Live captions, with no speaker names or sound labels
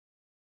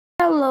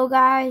Hello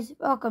guys,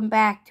 welcome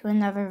back to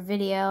another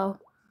video.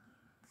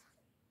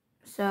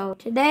 So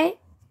today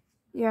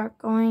we are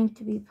going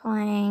to be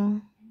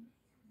playing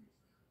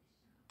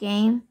a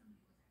game.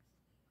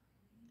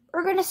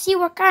 We're going to see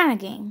what kind of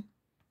game.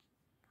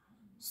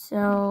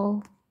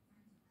 So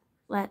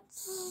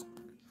let's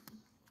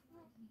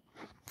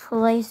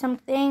play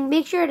something.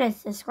 Make sure to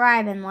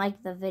subscribe and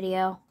like the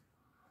video.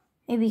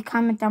 Maybe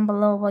comment down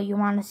below what you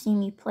want to see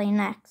me play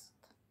next.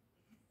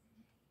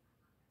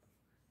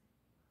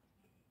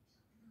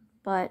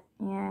 But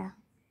yeah.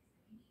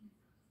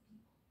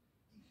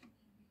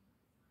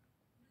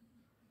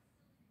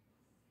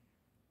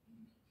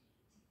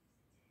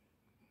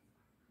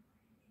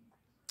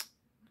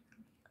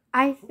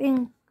 I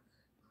think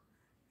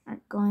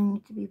I'm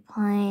going to be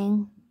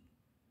playing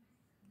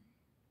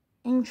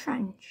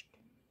Entrenched.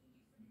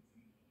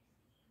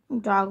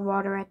 Dog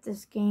water at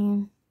this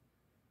game.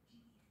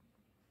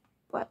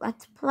 But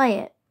let's play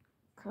it.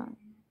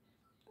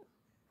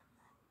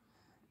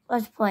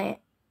 Let's play it.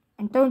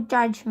 And don't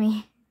judge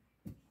me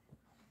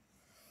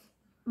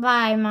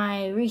by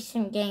my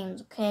recent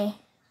games, okay?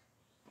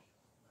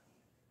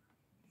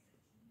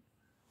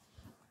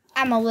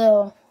 I'm a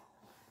little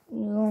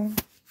new.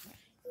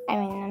 I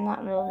mean, I'm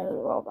not really new to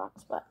Roblox,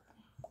 but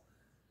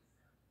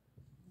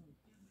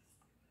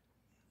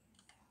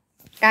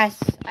guys,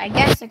 I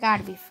guess it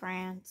gotta be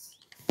France.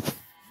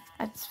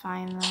 That's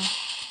fine though.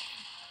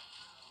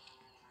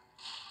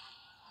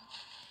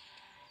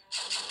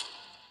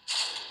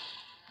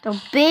 So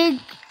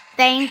big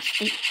thanks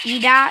to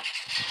EDOT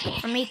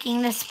for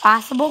making this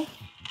possible.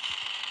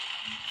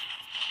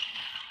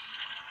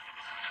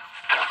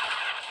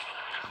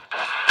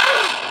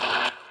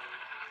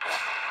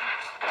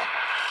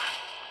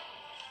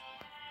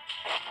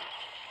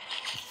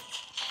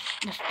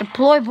 Let's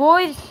deploy,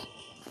 boys.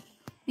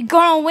 We're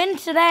gonna win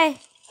today.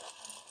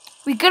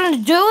 We're gonna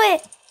do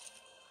it.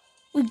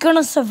 We're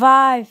gonna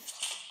survive.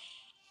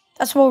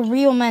 That's what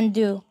real men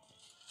do.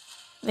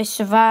 They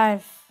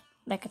survive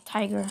like a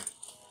tiger.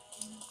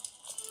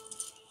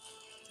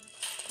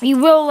 We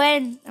will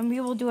win, and we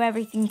will do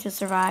everything to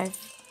survive.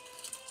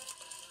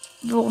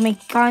 We will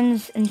make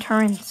guns and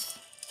turrets.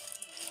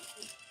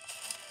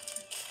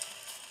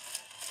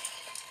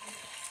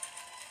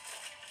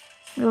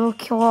 We will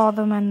kill all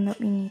the men that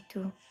we need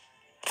to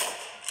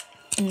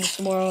in this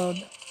world.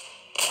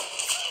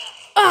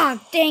 Oh,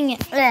 dang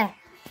it. Ugh.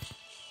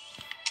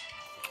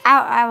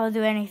 I will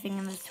do anything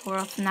in this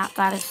world to not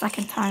die a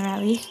second time at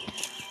least.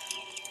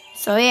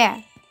 So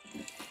yeah.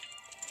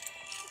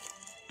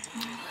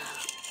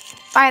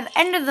 By the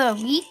end of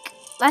the week,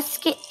 let's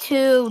get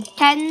to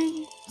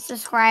 10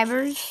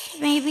 subscribers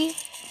maybe.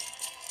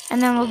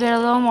 And then we'll get a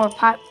little more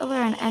popular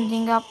and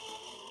ending up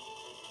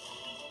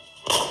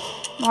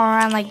more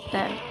around like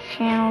the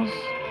channels.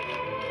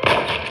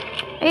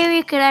 Maybe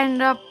we could end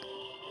up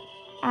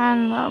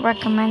on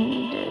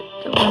recommended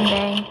one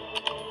day.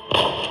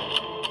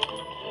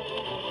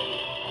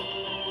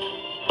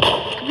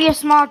 Could be a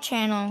small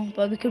channel,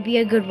 but it could be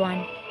a good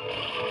one.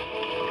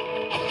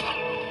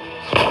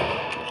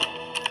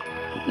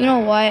 You know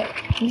what?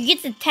 When we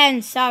get to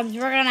 10 subs,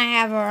 we're gonna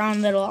have our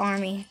own little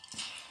army.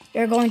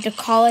 They're going to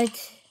call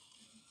it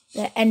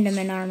the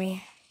Enderman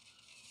Army.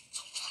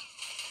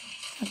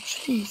 Oh,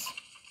 jeez.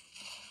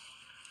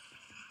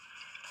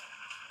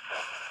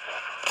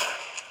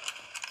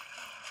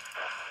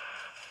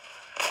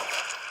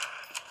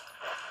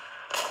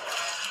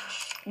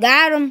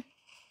 Got him.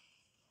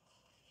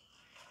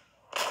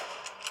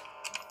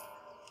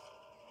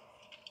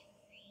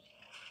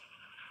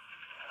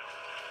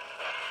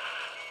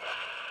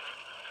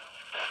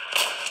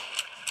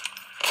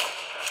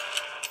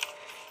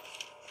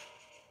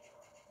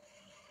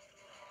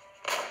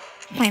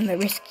 Playing the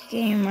risky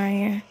game right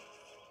here.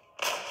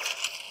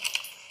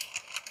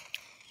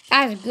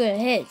 That's a good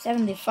hit.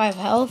 75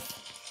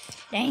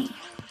 health. Dang.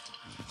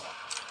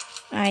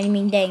 I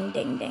mean, dang.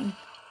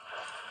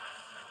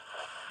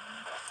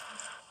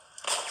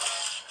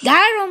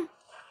 Got him.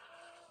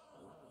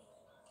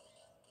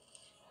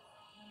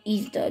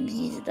 Easy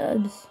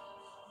dubs.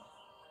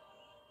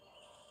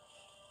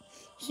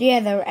 So yeah,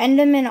 the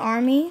Enderman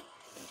Army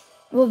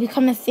will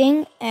become a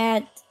thing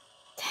at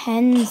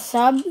 10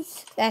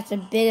 subs. That's a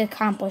big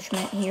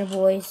accomplishment here,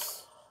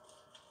 boys.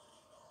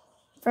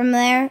 From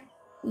there,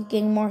 we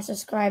gain more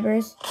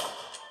subscribers.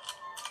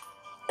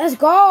 Let's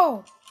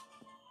go!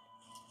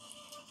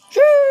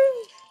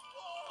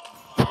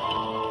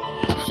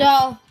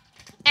 So,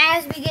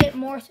 as we get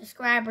more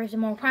subscribers, the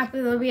more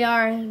popular we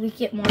are, we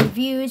get more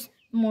views,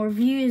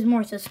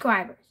 more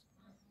subscribers.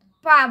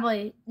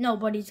 Probably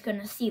nobody's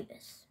gonna see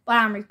this, but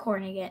I'm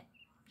recording it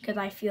because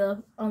I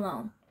feel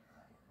alone.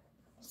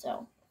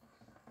 So,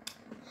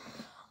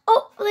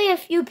 hopefully a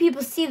few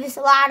people see this.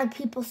 A lot of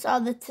people saw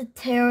the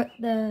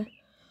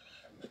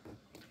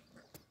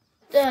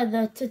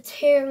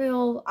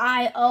tutorial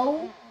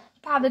IO.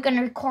 Probably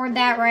gonna record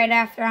that right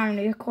after I'm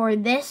gonna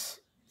record this.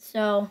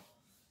 So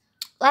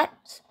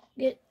let's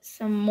get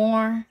some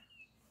more.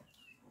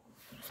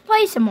 Let's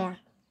play some more.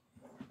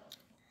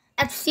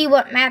 Let's see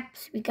what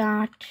maps we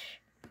got.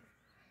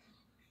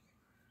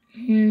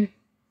 I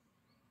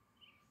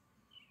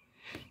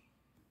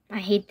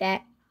hate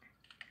that.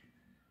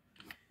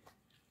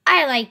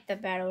 I like the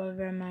Battle of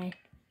Vermine.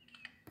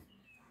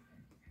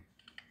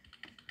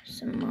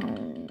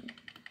 Simone.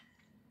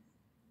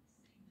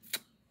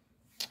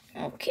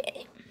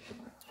 Okay.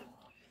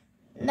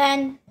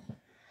 Then,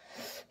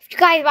 if you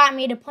guys want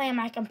me to play on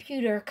my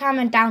computer,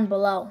 comment down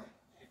below.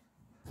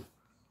 If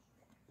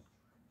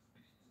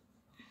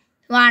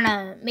you want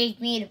to make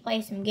me to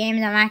play some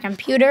games on my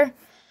computer,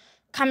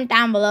 comment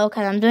down below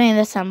because I'm doing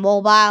this on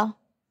mobile.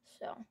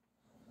 So,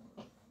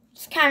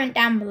 just comment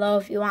down below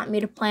if you want me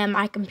to play on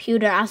my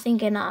computer. I was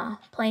thinking of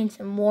playing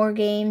some more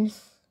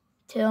games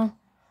too.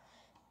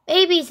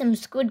 Maybe some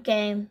Squid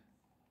Game.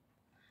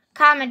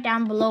 Comment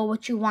down below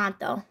what you want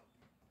though.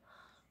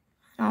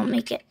 I'll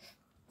make it.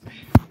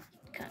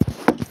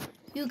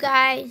 You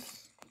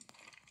guys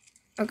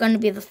are going to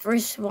be the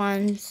first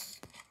ones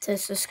to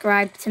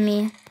subscribe to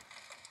me.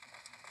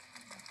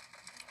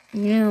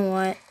 You know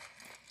what?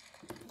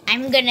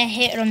 I'm going to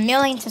hit 1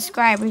 million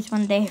subscribers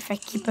one day if I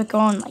keep it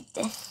going like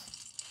this.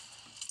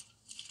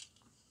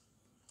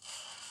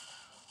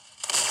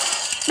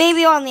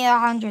 Maybe only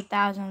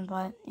 100,000,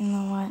 but you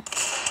know what?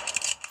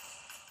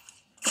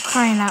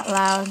 Crying out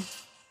loud.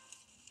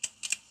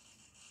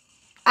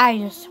 I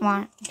just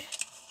want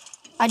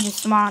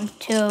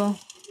to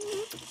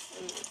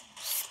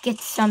get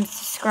some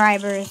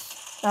subscribers.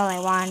 That's all I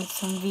want is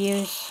some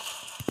views.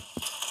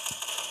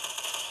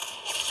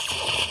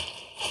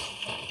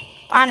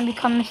 I want to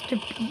become Mr.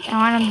 Beast.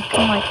 I want to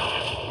become like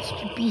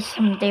Mr. Beast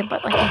someday,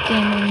 but like a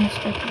gaming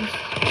Mr. Beast.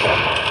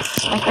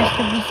 Like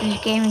Mr.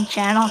 Beast's gaming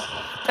channel.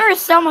 There is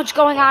so much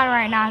going on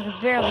right now, I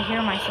can barely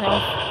hear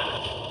myself.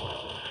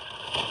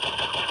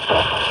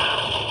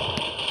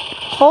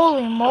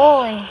 Holy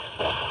moly.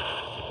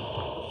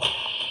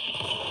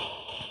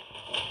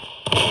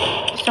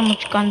 So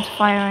much guns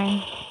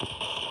firing.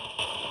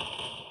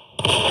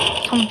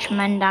 So much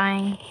men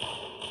dying.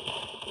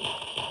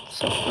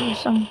 So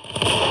gruesome.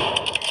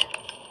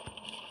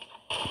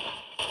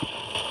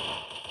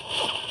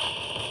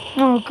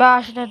 Oh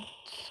gosh, that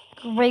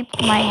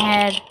scraped my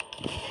head.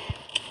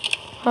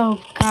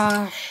 Oh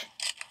gosh.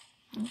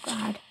 Oh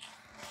god.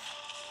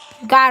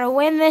 Gotta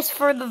win this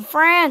for the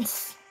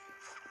France.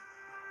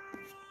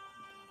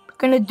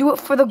 Gonna do it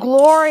for the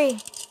glory.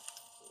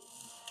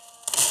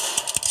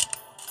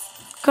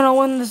 Gonna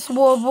win this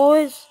war,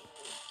 boys.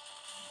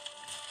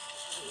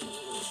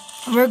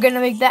 We're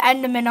gonna make the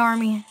Enderman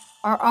army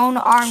our own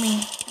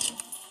army.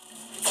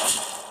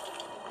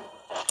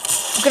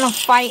 We're gonna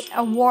fight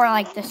a war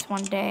like this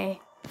one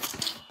day.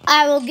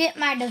 I will get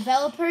my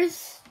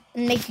developers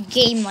and make a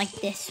game like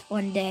this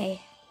one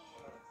day.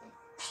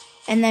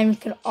 And then we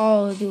could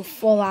all do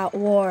full-out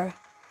war.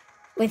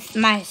 With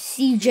my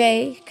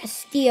CJ,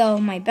 Castillo,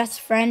 my best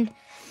friend,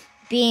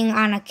 being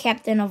on a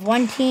captain of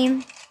one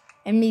team,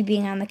 and me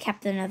being on the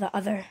captain of the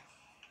other.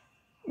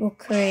 We'll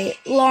create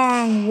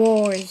long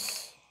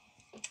wars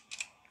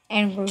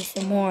and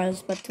gruesome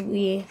wars, but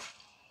we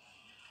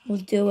will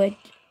do it.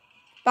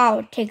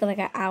 About take like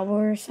an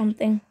hour or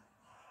something.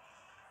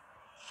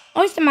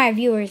 Most of my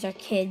viewers are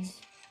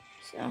kids,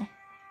 so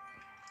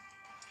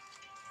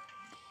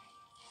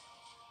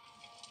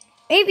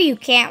maybe you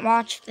can't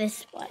watch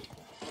this, but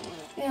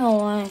you know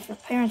what? If your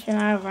parents are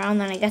not around,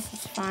 then I guess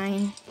it's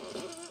fine.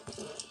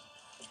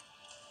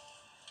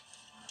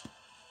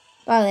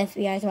 Probably if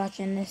you guys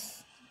watching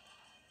this.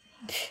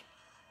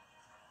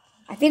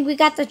 I think we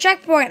got the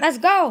checkpoint. Let's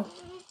go.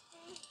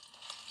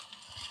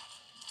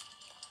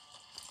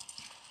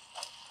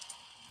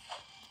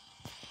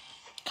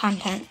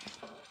 Content.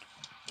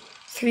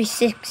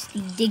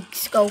 360 dig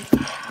scope.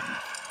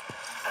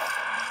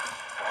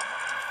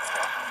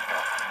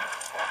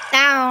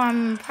 Now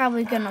I'm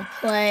probably gonna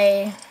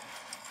play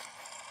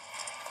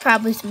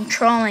some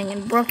trolling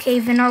in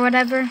Brookhaven or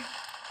whatever.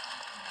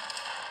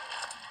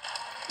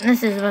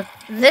 This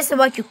is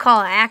what you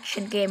call an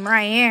action game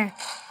right here.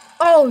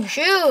 Oh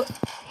shoot!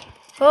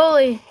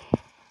 Holy!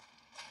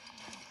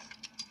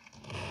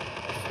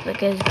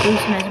 Look at his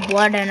gruesome as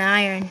blood and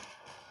iron.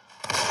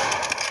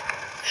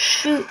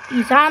 Shoot!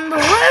 He's on the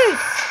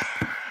roof.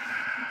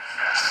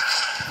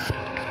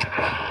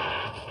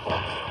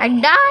 I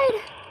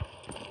died.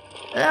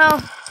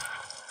 Well,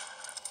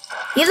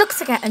 he looks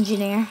like an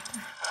engineer.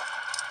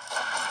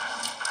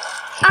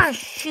 Ah,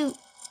 shoot.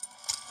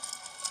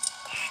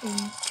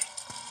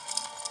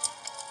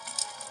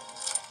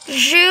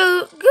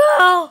 Shoot,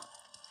 go.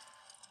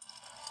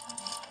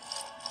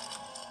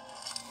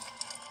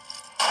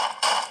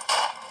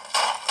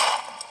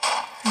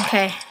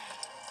 Okay.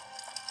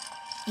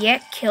 Yeah,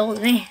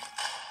 killed me.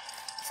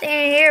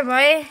 Stay here,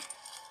 buddy.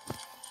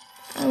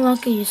 I'm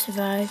lucky you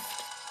survived.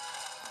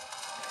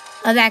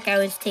 Oh, that guy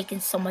was taking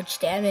so much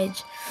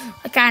damage.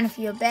 I kind of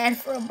feel bad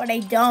for him, but I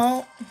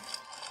don't.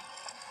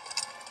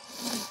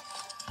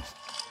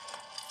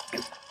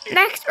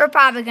 Next, we're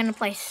probably going to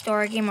play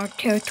Story Game or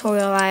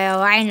Territorial IO.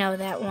 I know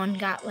that one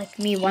got, like,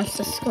 me 1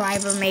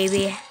 subscriber,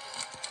 maybe.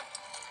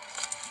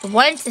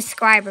 1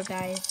 subscriber,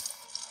 guys.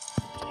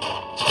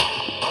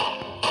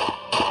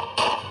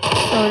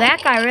 So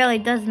that guy really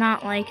does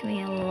not like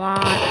me a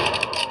lot.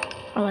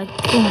 Or like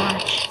too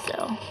much,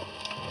 so.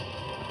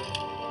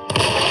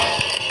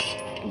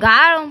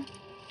 Got him.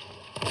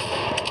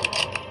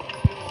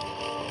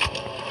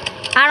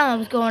 I don't know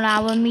what's going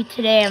on with me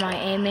today. Am I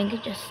aiming?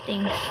 It just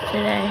stinks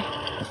today.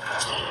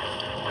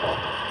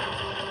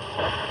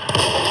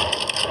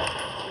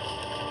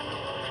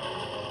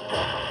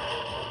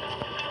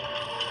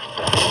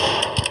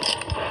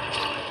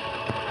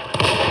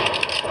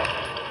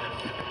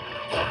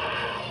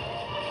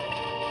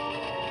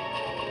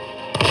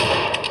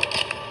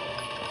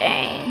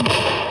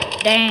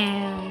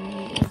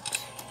 Damn.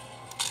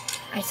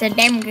 I said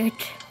damn good.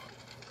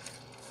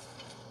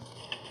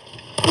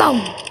 Boom.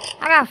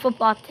 I got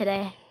football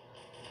today.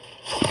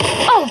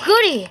 Oh,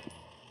 goody.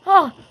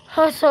 Oh,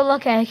 I was so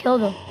lucky I killed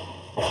him.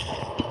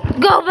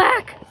 Go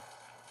back.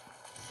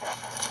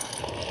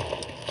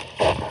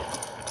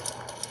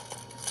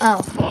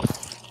 Oh.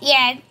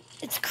 Yeah,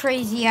 it's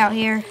crazy out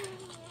here.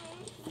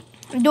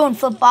 I'm doing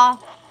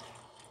football.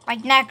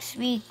 Like next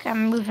week,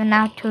 I'm moving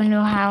out to a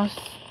new house.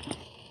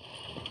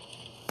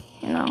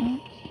 You know,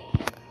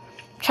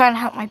 trying to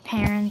help my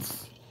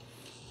parents.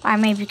 I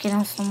maybe can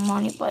have some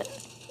money, but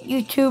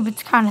YouTube,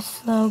 it's kind of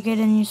slow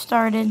getting you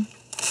started.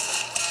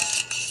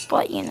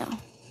 But, you know.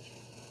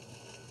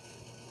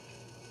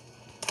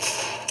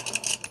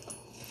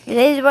 It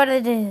is what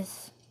it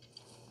is.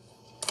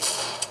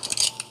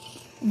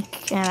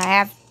 And I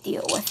have to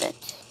deal with it.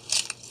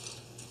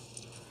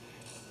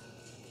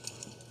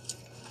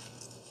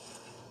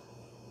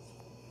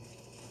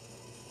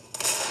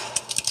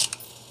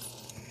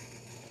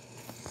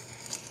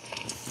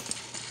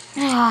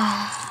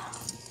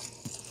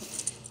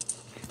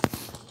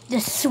 The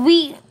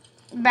sweet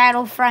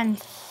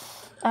battlefront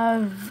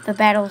of the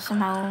battlesome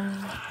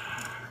home.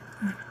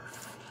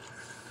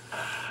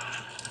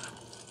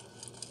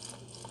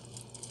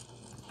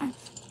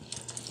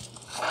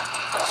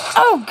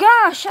 Oh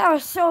gosh, I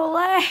was so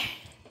late.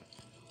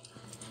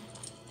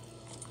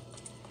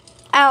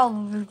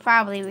 I'll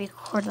probably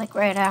record like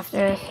right after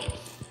this.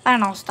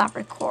 And I'll stop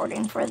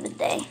recording for the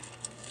day.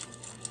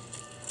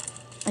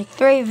 Like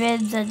 3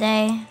 vids a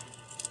day.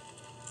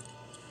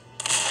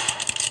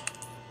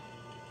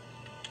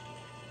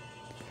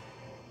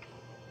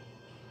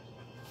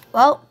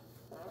 Well,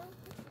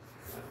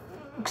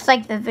 looks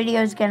like the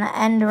video is gonna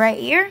end right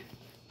here.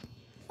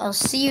 I'll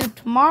see you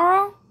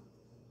tomorrow.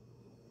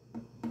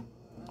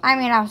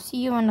 I'll see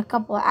you in a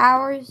couple of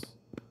hours.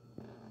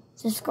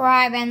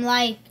 Subscribe and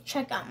like.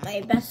 Check out my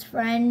best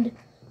friend,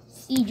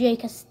 CJ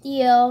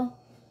Castillo.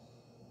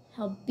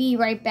 I'll be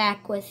right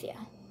back with you.